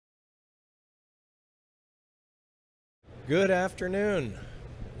Good afternoon.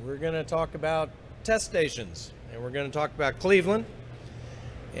 We're going to talk about test stations, and we're going to talk about Cleveland.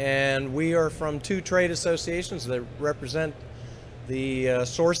 And we are from two trade associations that represent the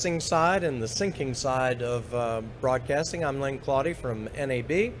sourcing side and the sinking side of broadcasting. I'm Lynn Claudy from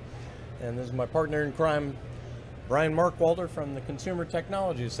NAB, and this is my partner in crime, Brian Markwalter from the Consumer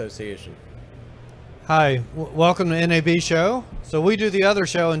Technology Association. Hi, welcome to NAB show. So we do the other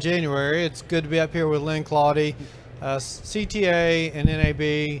show in January. It's good to be up here with Lynn Claudy. CTA and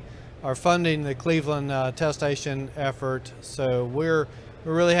NAB are funding the Cleveland test station effort. So we're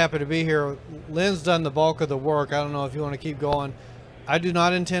really happy to be here. Lynn's done the bulk of the work. I don't know if you want to keep going. I do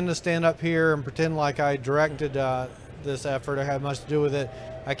not intend to stand up here and pretend like I directed this effort or had much to do with it.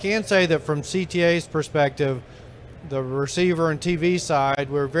 I can say that from CTA's perspective, the receiver and TV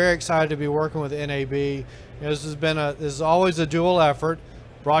side, we're very excited to be working with NAB. This is always a dual effort,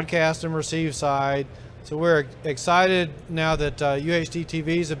 broadcast and receive side. So we're excited now that UHD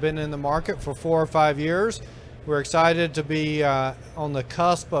TVs have been in the market for 4 or 5 years. We're excited to be on the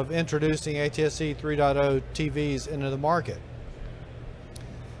cusp of introducing ATSC 3.0 TVs into the market.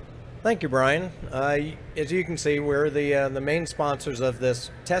 Thank you, Brian. As you can see, we're the main sponsors of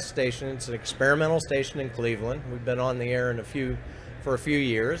this test station. It's an experimental station in Cleveland. We've been on the air for a few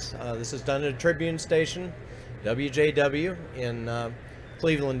years. This is done at a Tribune station, WJW, in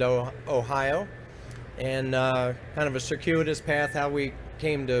Cleveland, Ohio. And kind of a circuitous path how we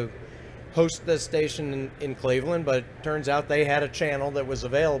came to host this station in Cleveland, but it turns out they had a channel that was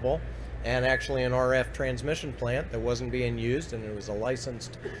available and actually an RF transmission plant that wasn't being used, and it was a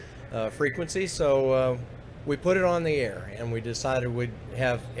licensed frequency. So we put it on the air, and we decided we'd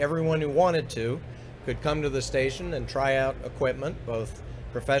have everyone who wanted to could come to the station and try out equipment, both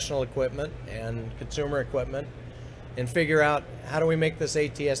professional equipment and consumer equipment, and figure out how do we make this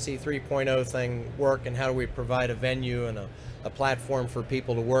ATSC 3.0 thing work, and how do we provide a venue and a platform for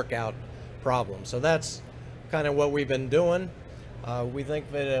people to work out problems. So that's kind of what we've been doing. We think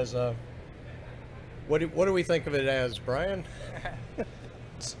of it as a, what do we think of it as, Brian?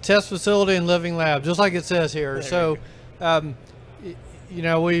 Test facility and living lab, just like it says here. So, you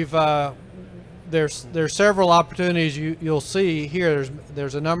know, we've there's several opportunities you'll see here.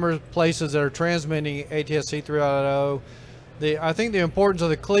 There's a number of places that are transmitting ATSC 3.0. I think the importance of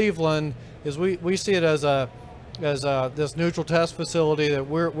the Cleveland is we see it as this neutral test facility that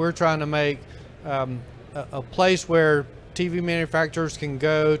we're trying to make a place where TV manufacturers can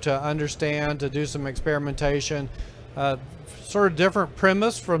go to understand, to do some experimentation. Sort of different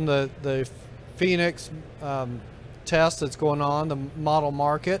premise from the Phoenix test that's going on, the model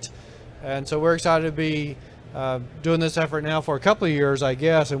market. And so we're excited to be doing this effort now for a couple of years, I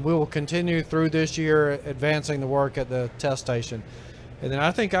guess, and we will continue through this year advancing the work at the test station. And then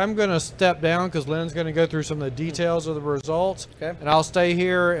I think I'm going to step down because Lynn's going to go through some of the details of the results. Okay. And I'll stay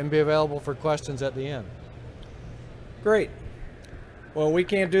here and be available for questions at the end. Great. Well, we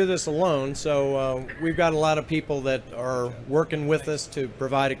can't do this alone, so we've got a lot of people that are working with us to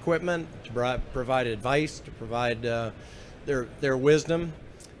provide equipment, to provide advice, to provide their wisdom.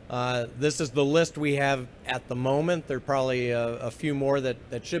 This is the list we have at the moment. There are probably a few more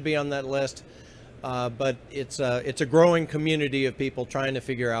that should be on that list, but it's a growing community of people trying to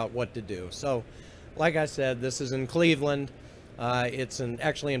figure out what to do. So, like I said, this is in Cleveland. It's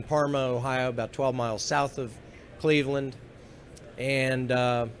actually in Parma, Ohio, about 12 miles south of Cleveland. And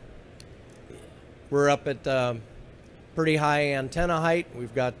we're up at pretty high antenna height.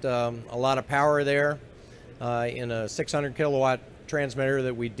 We've got a lot of power there in a 600 kilowatt transmitter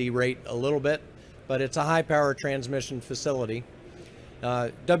that we derate a little bit, but it's a high power transmission facility.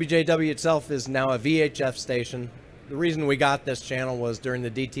 WJW itself is now a VHF station. The reason we got this channel was during the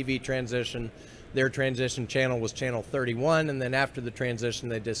DTV transition, their transition channel was channel 31, and then after the transition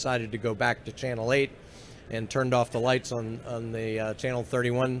they decided to go back to channel 8 and turned off the lights on the channel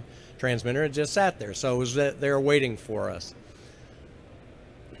 31 transmitter. It just sat there, so it was there waiting for us.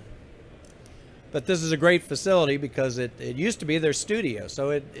 But this is a great facility because it used to be their studio,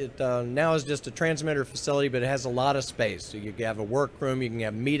 so it now is just a transmitter facility, but it has a lot of space. So you can have a workroom, you can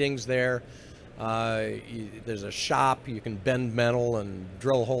have meetings there. There's a shop, you can bend metal and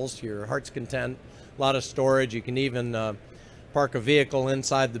drill holes to your heart's content. A lot of storage. You can even park a vehicle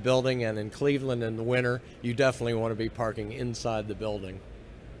inside the building, and in Cleveland in the winter, you definitely want to be parking inside the building.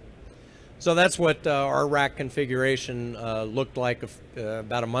 So that's what our rack configuration looked like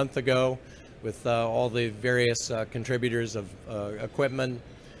about a month ago, with all the various contributors of equipment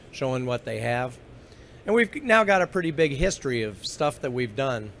showing what they have. And we've now got a pretty big history of stuff that we've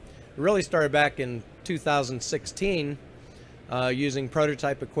done. It really started back in 2016 using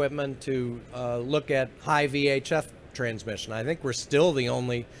prototype equipment to look at high VHF transmission. I think we're still the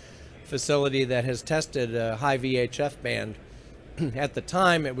only facility that has tested a high VHF band. At the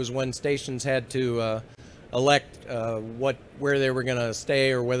time, it was when stations had to elect where they were going to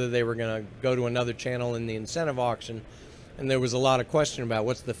stay or whether they were going to go to another channel in the incentive auction, and there was a lot of question about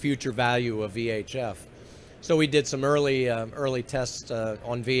what's the future value of VHF. So we did some early tests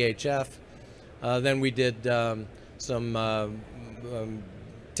on VHF. Then we did some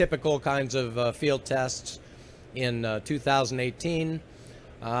typical kinds of field tests in 2018.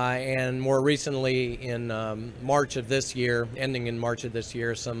 And more recently in March of this year, ending in March of this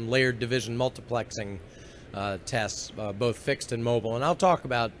year, some layered division multiplexing tests, both fixed and mobile. And I'll talk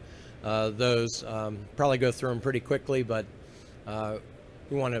about those, probably go through them pretty quickly, but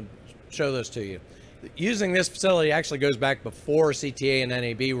we want to show those to you. Using this facility actually goes back before CTA and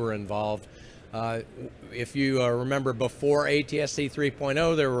NAB were involved. If you remember, before ATSC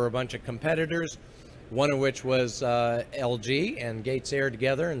 3.0, there were a bunch of competitors, one of which was LG and Gates Air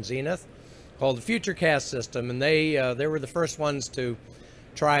together and Zenith, called the FutureCast system, and they were the first ones to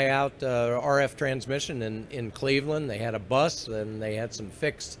try out RF transmission in Cleveland. They had a bus and they had some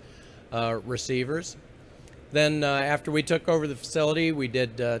fixed receivers. Then after we took over the facility, we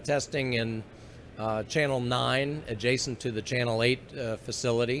did testing in Channel 9 adjacent to the Channel 8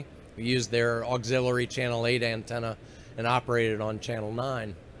 facility. We used their auxiliary Channel 8 antenna and operated on Channel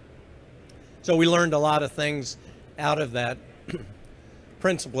 9. So we learned a lot of things out of that.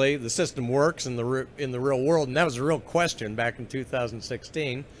 Principally, the system works in the real world, and that was a real question back in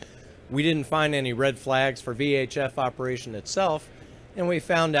 2016. We didn't find any red flags for VHF operation itself, and we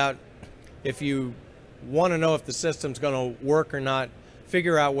found out if you want to know if the system's going to work or not,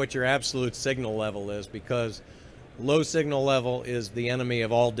 figure out what your absolute signal level is, because low signal level is the enemy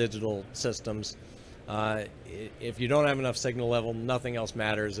of all digital systems. If you don't have enough signal level, nothing else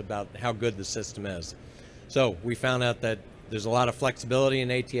matters about how good the system is. So we found out that there's a lot of flexibility in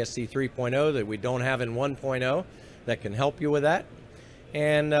ATSC 3.0 that we don't have in 1.0 that can help you with that.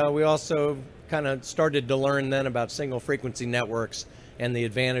 And we also kind of started to learn then about single frequency networks and the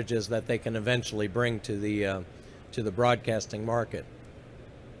advantages that they can eventually bring to the broadcasting market.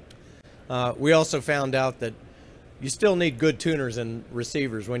 We also found out that you still need good tuners and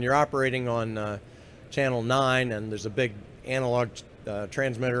receivers when you're operating on Channel 9, and there's a big analog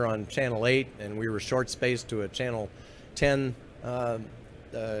transmitter on Channel 8, and we were short spaced to a Channel 10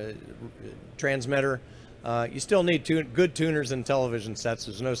 transmitter. You still need good tuners and television sets.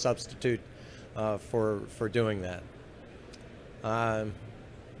 There's no substitute for doing that.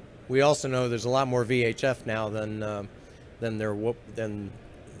 We also know there's a lot more VHF now than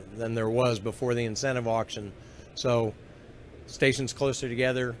there was before the incentive auction. So stations closer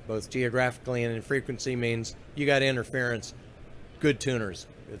together, both geographically and in frequency, means you got interference. Good tuners.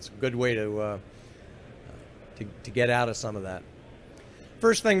 It's a good way to get out of some of that.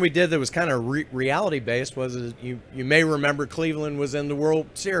 First thing we did that was kind of reality based was you may remember Cleveland was in the World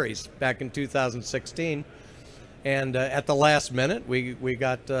Series back in 2016, and at the last minute we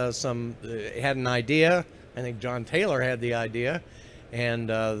got had an idea. I think John Taylor had the idea, and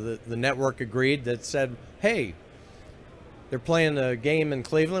the network agreed, that said, hey, they're playing a game in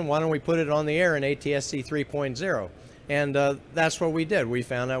Cleveland, why don't we put it on the air in ATSC 3.0? And that's what we did. We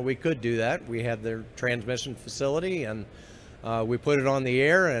found out we could do that. We had their transmission facility, and we put it on the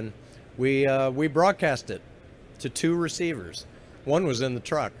air, and we broadcast it to 2 receivers. One was in the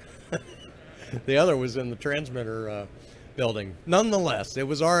truck. The other was in the transmitter building. Nonetheless, it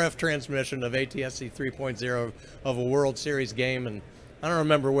was RF transmission of ATSC 3.0 of a World Series game, and I don't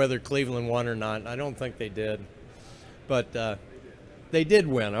remember whether Cleveland won or not. I don't think they did. But they did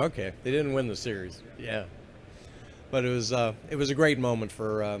win. Okay, they didn't win the series. Yeah, but it was a great moment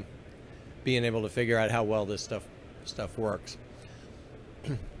for being able to figure out how well this stuff works.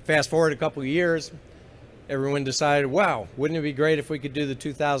 Fast forward a couple of years, everyone decided, wow, wouldn't it be great if we could do the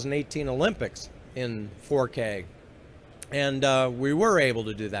 2018 Olympics in 4K? And we were able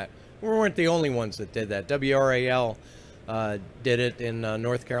to do that. We weren't the only ones that did that. WRAL did it in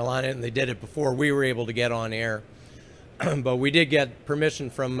North Carolina, and they did it before we were able to get on air. But we did get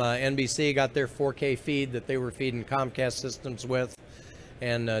permission from NBC, got their 4K feed that they were feeding Comcast systems with,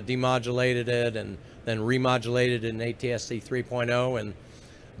 and demodulated it and then remodulated it in ATSC 3.0. And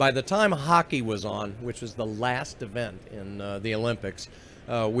by the time hockey was on, which was the last event in the Olympics,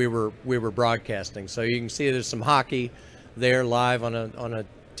 we were broadcasting. So you can see there's some hockey there live on a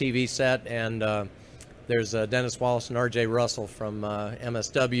TV set, and there's Dennis Wallace and R.J. Russell from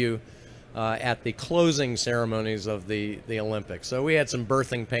MSW at the closing ceremonies of the Olympics. So we had some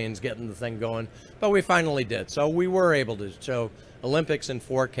birthing pains getting the thing going, but we finally did. So we were able to show Olympics in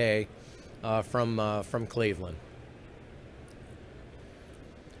 4K from Cleveland.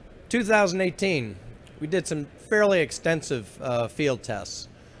 2018, we did some fairly extensive field tests.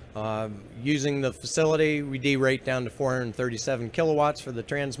 Using the facility, we derate down to 437 kilowatts for the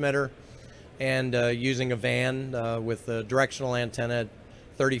transmitter, and using a van with a directional antenna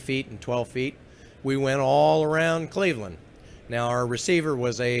 30 feet and 12 feet, we went all around Cleveland. Now, our receiver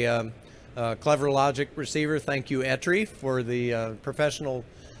was a Clever Logic receiver. Thank you, Etri, for the professional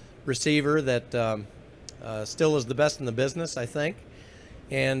receiver that still is the best in the business, I think.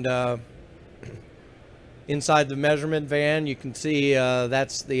 And inside the measurement van, you can see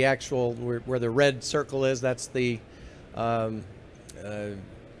that's the actual, where the red circle is, that's the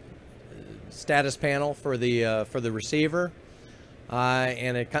status panel for the receiver.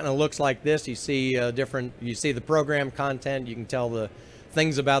 And it kind of looks like this. You see you see the program content. You can tell the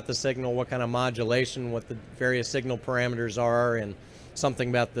things about the signal, what kind of modulation, what the various signal parameters are, and something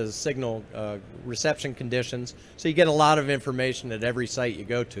about the signal reception conditions. So you get a lot of information at every site you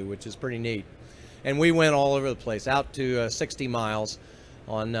go to, which is pretty neat. And we went all over the place, out to 60 miles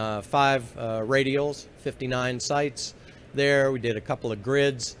on 5 radials, 59 sites there. We did a couple of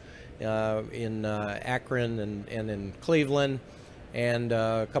grids in Akron and in Cleveland, and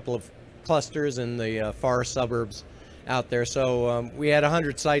a couple of clusters in the far suburbs out there. So we had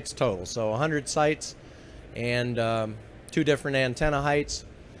 100 sites total. So 100 sites and 2 different antenna heights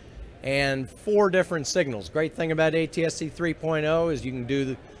and 4 different signals. Great thing about ATSC 3.0 is you can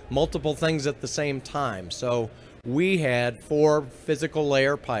do multiple things at the same time. So we had 4 physical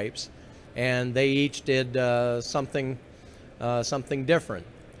layer pipes, and they each did something different.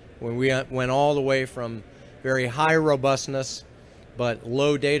 When we went all the way from very high robustness but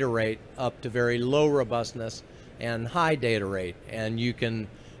low data rate up to very low robustness and high data rate, and you can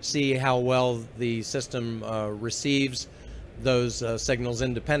see how well the system receives those signals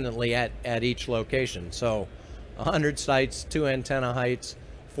independently at each location. So 100 sites, 2 antenna heights,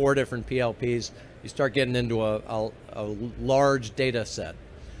 4 different PLPs, you start getting into a large data set.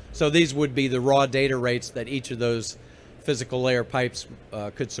 So these would be the raw data rates that each of those physical layer pipes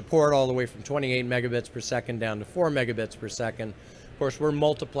could support, all the way from 28 megabits per second down to 4 megabits per second. Of course, we're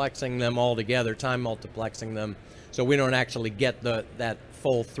multiplexing them all together, time multiplexing them, so we don't actually get that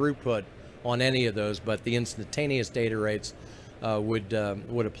full throughput on any of those, but the instantaneous data rates would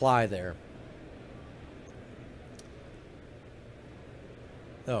apply there.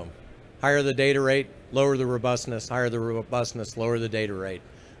 So, higher the data rate, lower the robustness, higher the robustness, lower the data rate.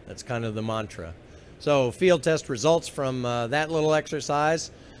 That's kind of the mantra. So field test results from that little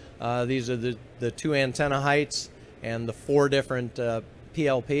exercise. These are the 2 antenna heights and the 4 different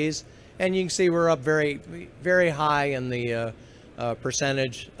PLPs. And you can see we're up very, very high in the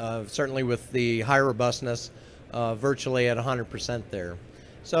percentage, certainly with the high robustness, virtually at 100% there.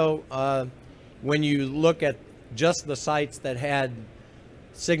 So when you look at just the sites that had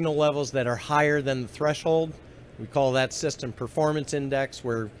signal levels that are higher than the threshold, we call that system performance index,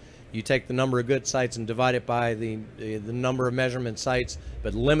 where you take the number of good sites and divide it by the number of measurement sites,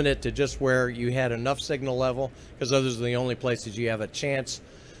 but limit it to just where you had enough signal level, because those are the only places you have a chance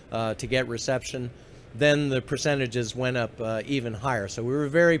to get reception. Then the percentages went up even higher. So we were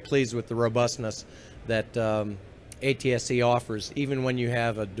very pleased with the robustness that ATSC offers, even when you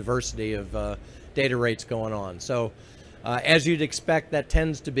have a diversity of data rates going on. So as you'd expect, that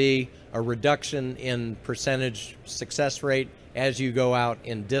tends to be a reduction in percentage success rate as you go out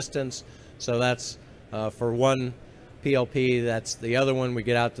in distance. So that's for one PLP, that's the other one. We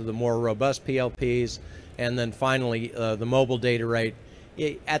get out to the more robust PLPs, and then finally the mobile data rate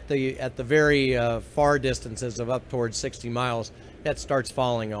at the very far distances of up towards 60 miles, that starts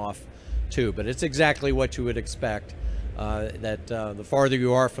falling off too. But it's exactly what you would expect, that the farther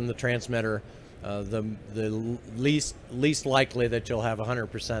you are from the transmitter, the least likely that you'll have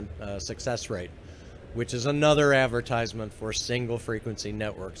 100% success rate, which is another advertisement for single frequency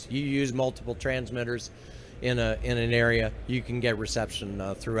networks. You use multiple transmitters in an area, you can get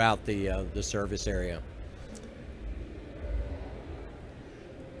reception throughout the service area.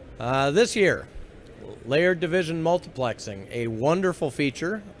 This year, layered division multiplexing, a wonderful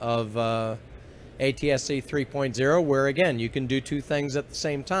feature of ATSC 3.0, where again you can do 2 things at the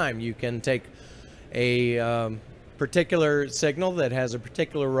same time. You can take a particular signal that has a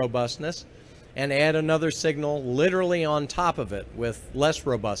particular robustness and add another signal literally on top of it with less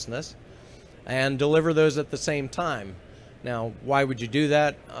robustness and deliver those at the same time. Now, why would you do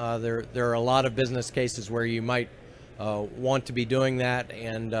that? There are a lot of business cases where you might want to be doing that,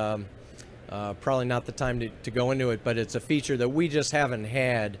 and probably not the time to go into it, but it's a feature that we just haven't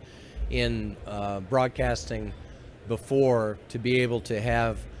had in broadcasting before, to be able to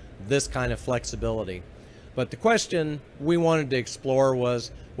have this kind of flexibility. But the question we wanted to explore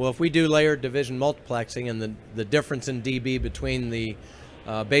was, well, if we do layered division multiplexing and the difference in dB between the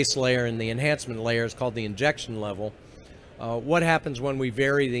base layer and the enhancement layer is called the injection level, what happens when we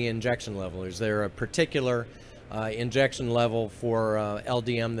vary the injection level? Is there a particular injection level for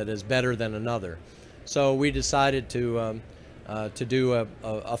LDM that is better than another? So we decided to do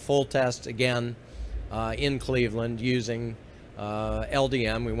a full test again in Cleveland using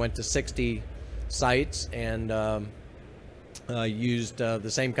LDM. We went to 60 sites and used the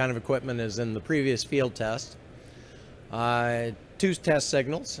same kind of equipment as in the previous field test. 2 test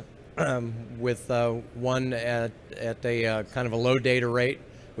signals with one at a kind of a low data rate,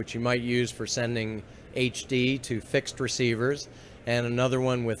 which you might use for sending HD to fixed receivers, and another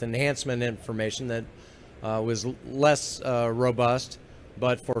one with enhancement information that was less robust,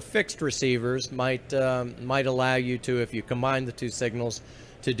 but for fixed receivers might allow you to, if you combine the 2 signals,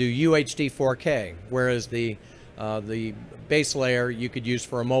 to do UHD 4K, whereas the base layer you could use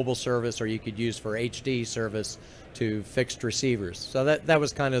for a mobile service or you could use for HD service to fixed receivers. So that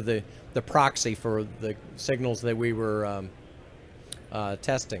was kind of the proxy for the signals that we were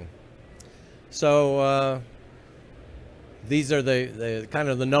testing. So these are the kind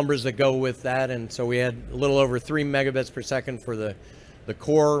of the numbers that go with that, and so we had a little over 3 megabits per second for the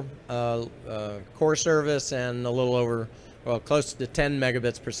core service, and a little over, well, close to 10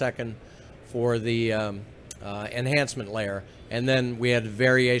 megabits per second for the enhancement layer. And then we had a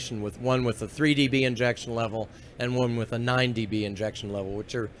variation with one with a 3 dB injection level and one with a 9 dB injection level,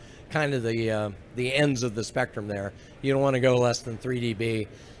 which are kind of the ends of the spectrum there. You don't want to go less than 3 dB,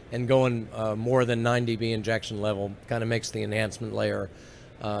 and going more than 9 dB injection level kind of makes the enhancement layer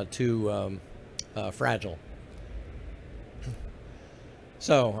too fragile.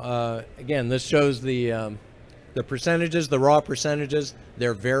 So again, this shows the percentages, the raw percentages.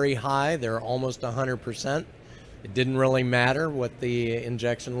 They're very high. They're almost 100%. It didn't really matter what the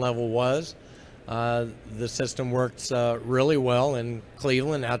injection level was. The system works really well in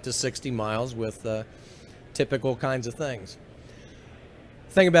Cleveland out to 60 miles with typical kinds of things.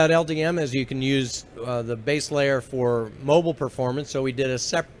 The thing about LDM is you can use the base layer for mobile performance. So we did a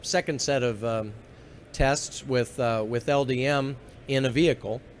second set of tests with LDM in a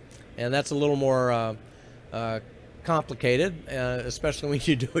vehicle, and that's a little more complicated, especially when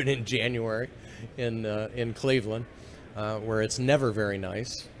you do it in January in Cleveland, where it's never very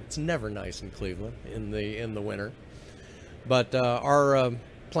nice. It's never nice in Cleveland in the winter. But our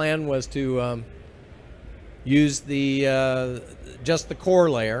plan was to use just the core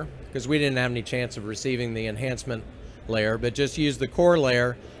layer, because we didn't have any chance of receiving the enhancement layer, but just use the core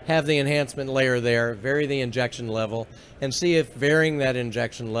layer, have the enhancement layer there, vary the injection level, and see if varying that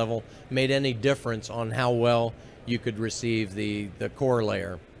injection level made any difference on how well you could receive the core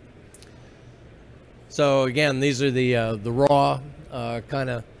layer. So again, these are the raw kind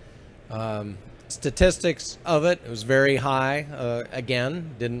of statistics of it. It was very high.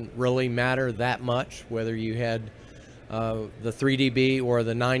 Again, didn't really matter that much whether you had the 3 dB or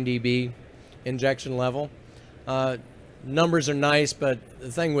the 9 dB injection level. Numbers are nice, but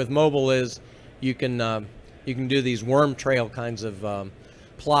the thing with mobile is you can do these worm trail kinds of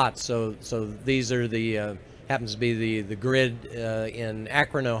plots. So these are the happens to be the grid in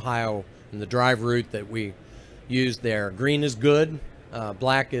Akron, Ohio, and the drive route that we used there. Green is good,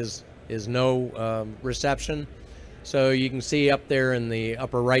 black is no reception. So you can see up there in the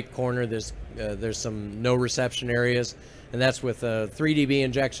upper right corner, there's some no reception areas, and that's with a 3 dB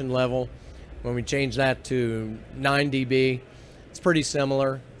injection level. When we change that to 9 dB, it's pretty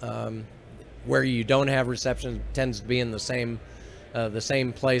similar. Where you don't have reception tends to be in the same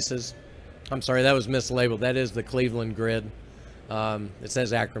places. I'm sorry, that was mislabeled. That is the Cleveland grid. It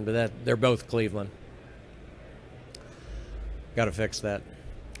says Akron, but they're both Cleveland. Got to fix that.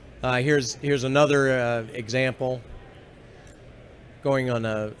 Here's another example. Going on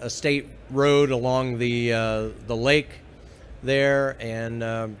a state road along the lake there,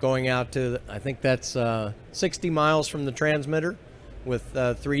 and going out to, I think that's 60 miles from the transmitter with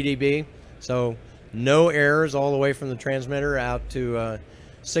 3 dB. So no errors all the way from the transmitter out to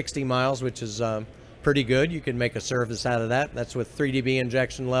 60 miles, which is pretty good. You can make a service out of that. That's with 3 dB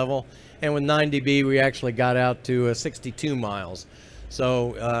injection level. And with 9 dB, we actually got out to 62 miles.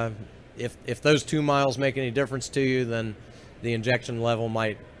 So if those 2 miles make any difference to you, then the injection level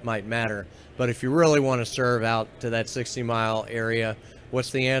might matter. But if you really want to serve out to that 60-mile area,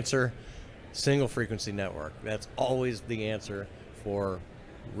 what's the answer? Single frequency network. That's always the answer for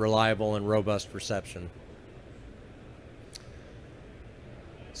reliable and robust reception.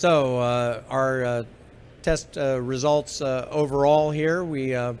 So our test results overall here,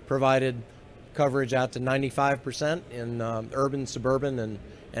 we provided coverage out to 95% in urban, suburban,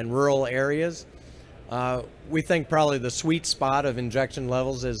 and rural areas. We think probably the sweet spot of injection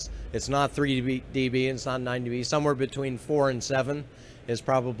levels is it's not 3 dB, it's not 9 dB. Somewhere between 4 and 7 is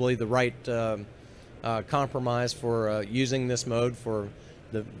probably the right compromise for using this mode for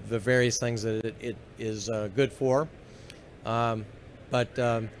the various things that it is good for.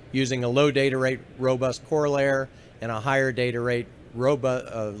 But using a low data rate robust core layer and a higher data rate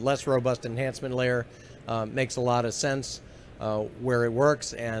less robust enhancement layer makes a lot of sense where it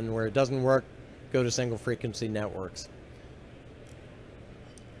works, and where it doesn't work, go to single frequency networks.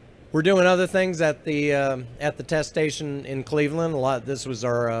 We're doing other things at the test station in Cleveland. This was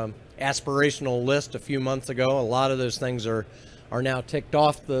our aspirational list a few months ago. A lot of those things are now ticked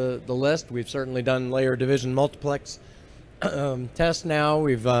off the list. We've certainly done layer division multiplex tests now.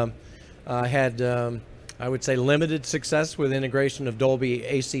 We've had I would say limited success with integration of Dolby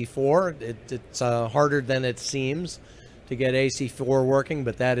AC4. It's harder than it seems to get AC4 working,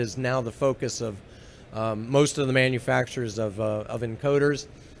 but that is now the focus of most of the manufacturers of encoders.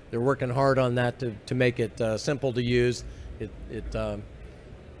 They're working hard on that to make it simple to use.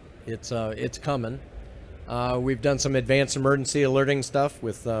 It's coming. We've done some advanced emergency alerting stuff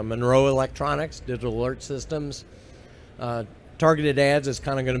with Monroe Electronics, digital alert systems. Targeted ads is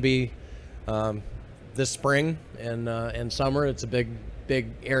kind of going to be this spring and summer. It's a big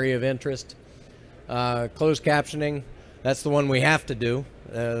area of interest. Closed captioning, that's the one we have to do.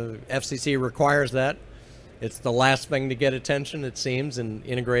 FCC requires that. It's the last thing to get attention, it seems, in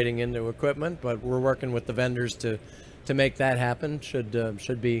integrating into equipment, but we're working with the vendors to make that happen.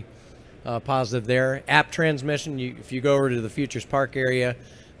 Should be positive there. App transmission, if you go over to the Futures Park area,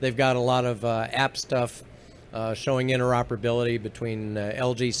 they've got a lot of app stuff showing interoperability between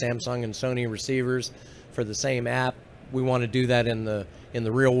LG, Samsung, and Sony receivers for the same app. We want to do that in the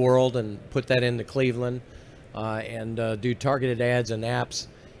real world and put that into Cleveland and do targeted ads and apps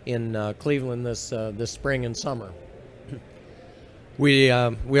in Cleveland this spring and summer. We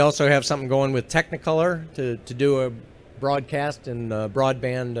also have something going with Technicolor to do a broadcast and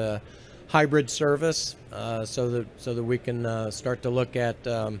broadband hybrid service so that we can start to look at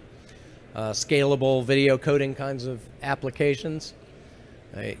scalable video coding kinds of applications.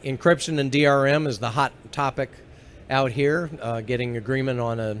 Encryption and DRM is the hot topic out here, getting agreement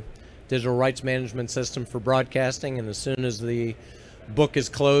on a digital rights management system for broadcasting, and as soon as the book is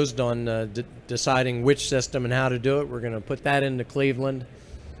closed on deciding which system and how to do it, we're going to put that into Cleveland,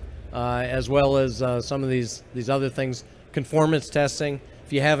 as well as some of these other things. Conformance testing.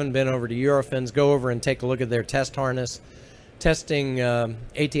 If you haven't been over to Eurofins, go over and take a look at their test harness. Testing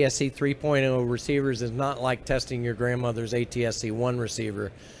ATSC 3.0 receivers is not like testing your grandmother's ATSC 1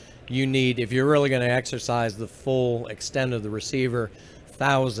 receiver. You need, if you're really going to exercise the full extent of the receiver,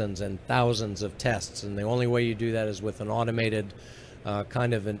 thousands and thousands of tests, and the only way you do that is with an automated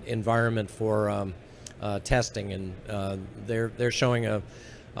kind of an environment for testing, and they're showing a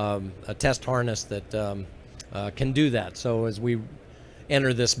test harness that can do that. So as we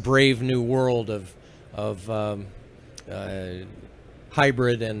enter this brave new world of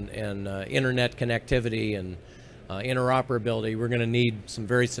hybrid and internet connectivity and interoperability, we're going to need some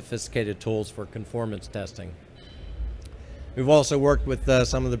very sophisticated tools for conformance testing. We've also worked with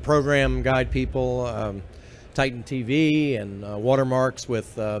some of the program guide people, Titan TV and Watermarks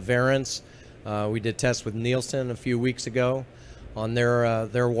with Verance. We did tests with Nielsen a few weeks ago on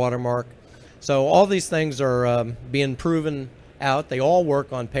their watermark. So all these things are being proven out. They all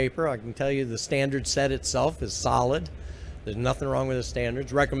work on paper. I can tell you the standard set itself is solid. There's nothing wrong with the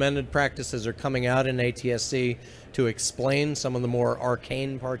standards. Recommended practices are coming out in ATSC to explain some of the more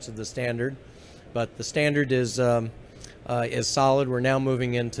arcane parts of the standard, but the standard is solid. We're now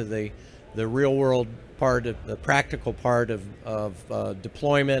moving into the real world part of the practical part of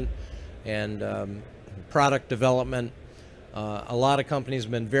deployment and product development. A lot of companies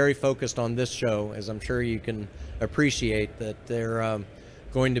have been very focused on this show, as I'm sure you can appreciate, that they're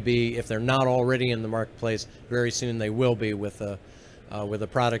going to be, if they're not already in the marketplace, very soon they will be with a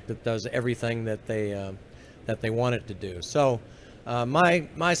product that does everything that they want it to do. So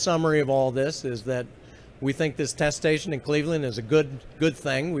my summary of all this is that we think this test station in Cleveland is a good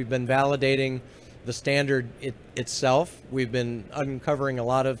thing. We've been validating the standard itself. We've been uncovering a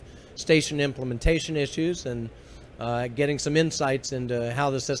lot of station implementation issues and getting some insights into how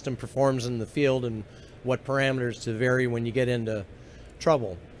the system performs in the field and what parameters to vary when you get into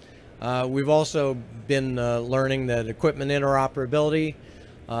trouble. We've also been learning that equipment interoperability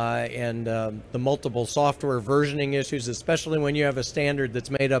and the multiple software versioning issues, especially when you have a standard that's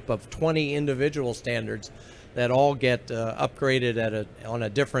made up of 20 individual standards that all get upgraded on a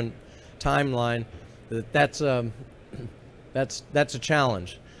different timeline, that's a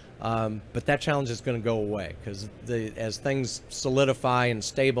challenge. But that challenge is going to go away, because as things solidify and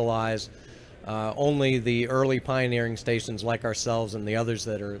stabilize, only the early pioneering stations like ourselves and the others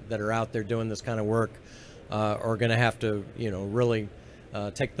that are out there doing this kind of work are going to have to, really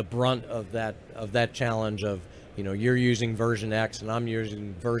take the brunt of that challenge of, you're using version X and I'm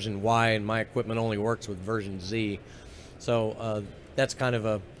using version Y, and my equipment only works with version Z. So that's kind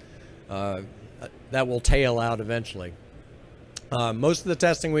of that will tail out eventually. Most of the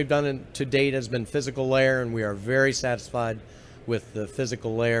testing we've done to date has been physical layer, and we are very satisfied with the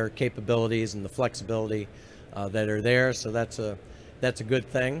physical layer capabilities and the flexibility that are there. So that's a good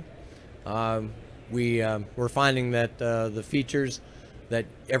thing. We're finding that the features that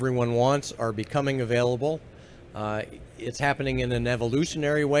everyone wants are becoming available. It's happening in an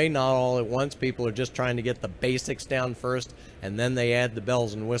evolutionary way, not all at once. People are just trying to get the basics down first, and then they add the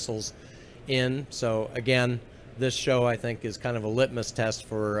bells and whistles in. So again, this show, I think, is kind of a litmus test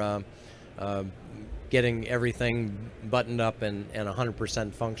for getting everything buttoned up and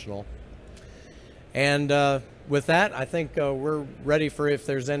 100% functional. And with that, I think we're ready for if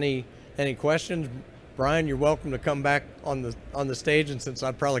there's any questions. Brian, you're welcome to come back on the stage, and since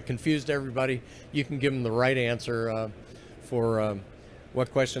I've probably confused everybody, you can give them the right answer for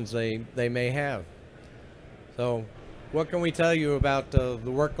what questions they may have. So what can we tell you about the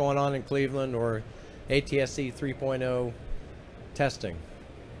work going on in Cleveland or ATSC 3.0 testing?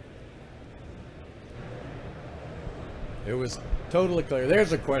 It was totally clear.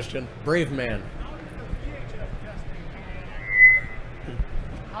 There's a question. Brave man.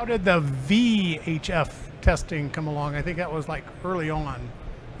 How did the VHF testing come along? I think that was like early on.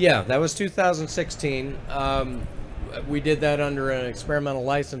 Yeah, that was 2016. We did that under an experimental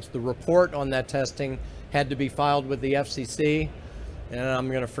license. The report on that testing had to be filed with the FCC, and I'm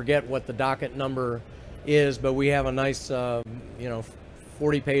going to forget what the docket number is, but we have a nice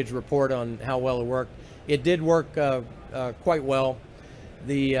 40-page report on how well it worked. It did work quite well.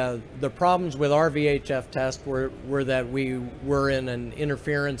 The problems with our VHF test were that we were in an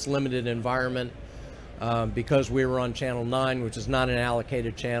interference limited environment because we were on channel 9, which is not an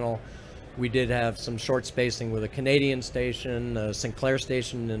allocated channel. We did have some short spacing with a Canadian station, a Sinclair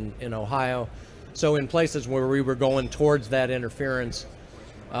station in Ohio. So in places where we were going towards that interference,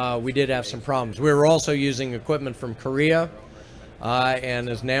 we did have some problems. We were also using equipment from Korea, and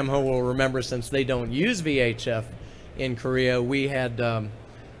as Namho will remember, since they don't use VHF in Korea, we had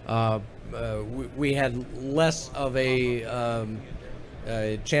less of a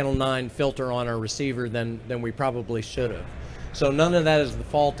channel 9 filter on our receiver than we probably should have. So none of that is the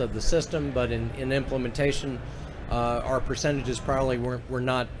fault of the system, but in implementation, our percentages probably were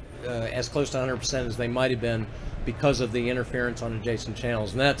not as close to 100% as they might have been because of the interference on adjacent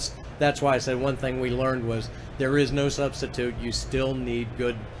channels. And that's why I said one thing we learned was there is no substitute. You still need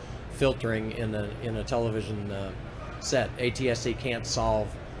good filtering in a television set. ATSC can't solve,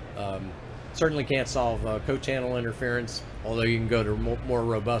 certainly can't solve co-channel interference, although you can go to more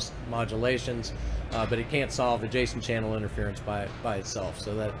robust modulations, but it can't solve adjacent channel interference by itself.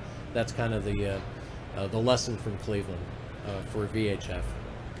 So that's kind of the lesson from Cleveland for VHF.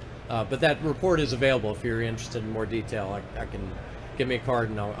 But that report is available if you're interested in more detail. I can give me a card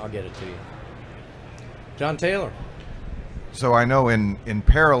and I'll get it to you. John Taylor. So I know in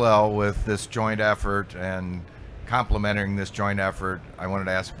parallel with this joint effort and complementing this joint effort, I wanted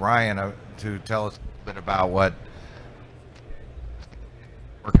to ask Brian to tell us a bit about what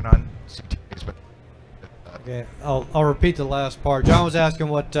working on. Okay, I'll repeat the last part. John was asking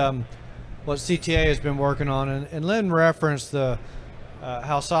what CTA has been working on, and Lynn referenced the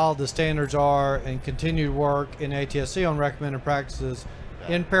how solid the standards are and continued work in ATSC on recommended practices.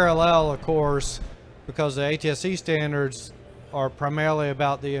 In parallel, of course, because the ATSC standards are primarily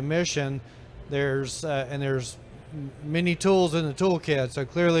about the emission, there's many tools in the toolkit. So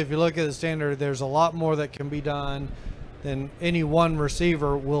clearly, if you look at the standard, there's a lot more that can be done than any one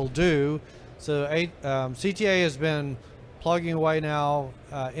receiver will do. So CTA has been plugging away now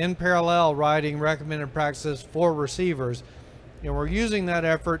in parallel, writing recommended practices for receivers. And we're using that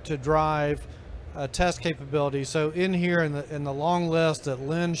effort to drive test capability. So in here in the long list that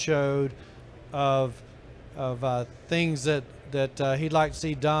Lynn showed of things that he'd like to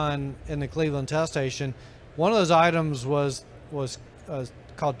see done in the Cleveland test station, one of those items was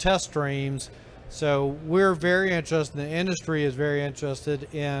called test streams. So we're very interested, the industry is very interested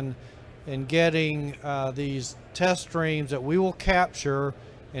in getting these test streams that we will capture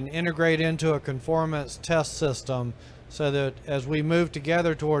and integrate into a conformance test system, so that as we move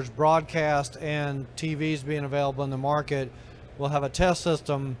together towards broadcast and TVs being available in the market, we'll have a test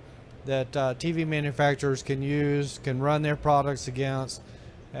system that TV manufacturers can use, can run their products against.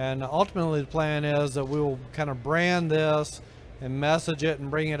 And ultimately the plan is that we will kind of brand this and message it and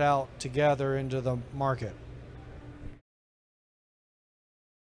bring it out together into the market.